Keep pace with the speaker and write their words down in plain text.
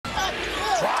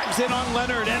in on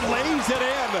Leonard and lays it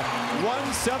in.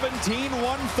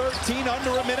 117-113,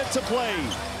 under a minute to play.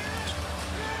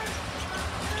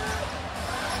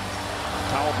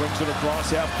 Powell brings it across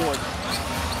half court.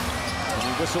 And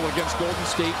the whistle against Golden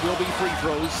State will be free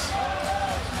throws.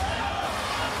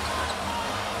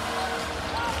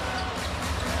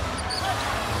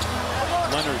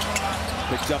 Leonard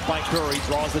picked up by Curry,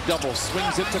 draws the double,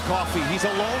 swings it to Coffey. He's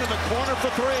alone in the corner for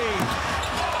three.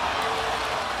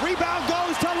 Rebound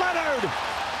goes to Leonard.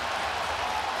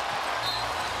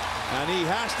 And he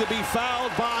has to be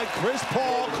fouled by Chris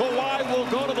Paul. Kawhi will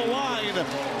go to the line.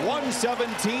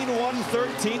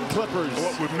 117-113 Clippers.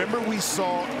 Well, remember we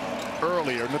saw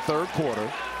earlier in the third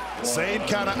quarter, same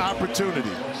kind of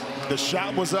opportunity. The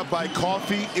shot was up by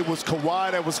Coffey. It was Kawhi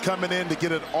that was coming in to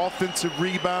get an offensive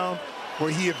rebound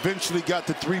where he eventually got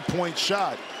the three-point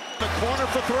shot. The corner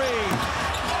for three.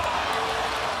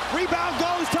 Rebound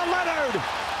goes to Leonard.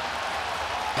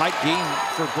 Tight game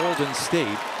for Golden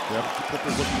State. Yep. The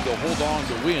Clippers looking to hold on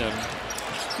to win.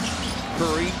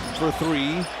 Curry for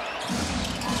three.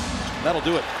 That'll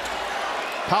do it.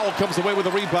 Powell comes away with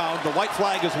a rebound. The white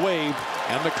flag is waved.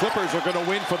 And the Clippers are going to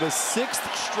win for the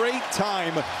 6th straight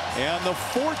time and the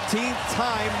 14th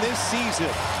time this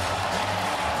season.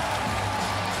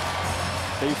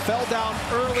 They fell down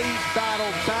early,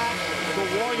 battled back. The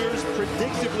Warriors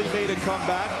predictably made a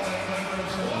comeback.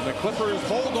 And the Clippers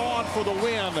hold on for the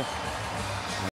win.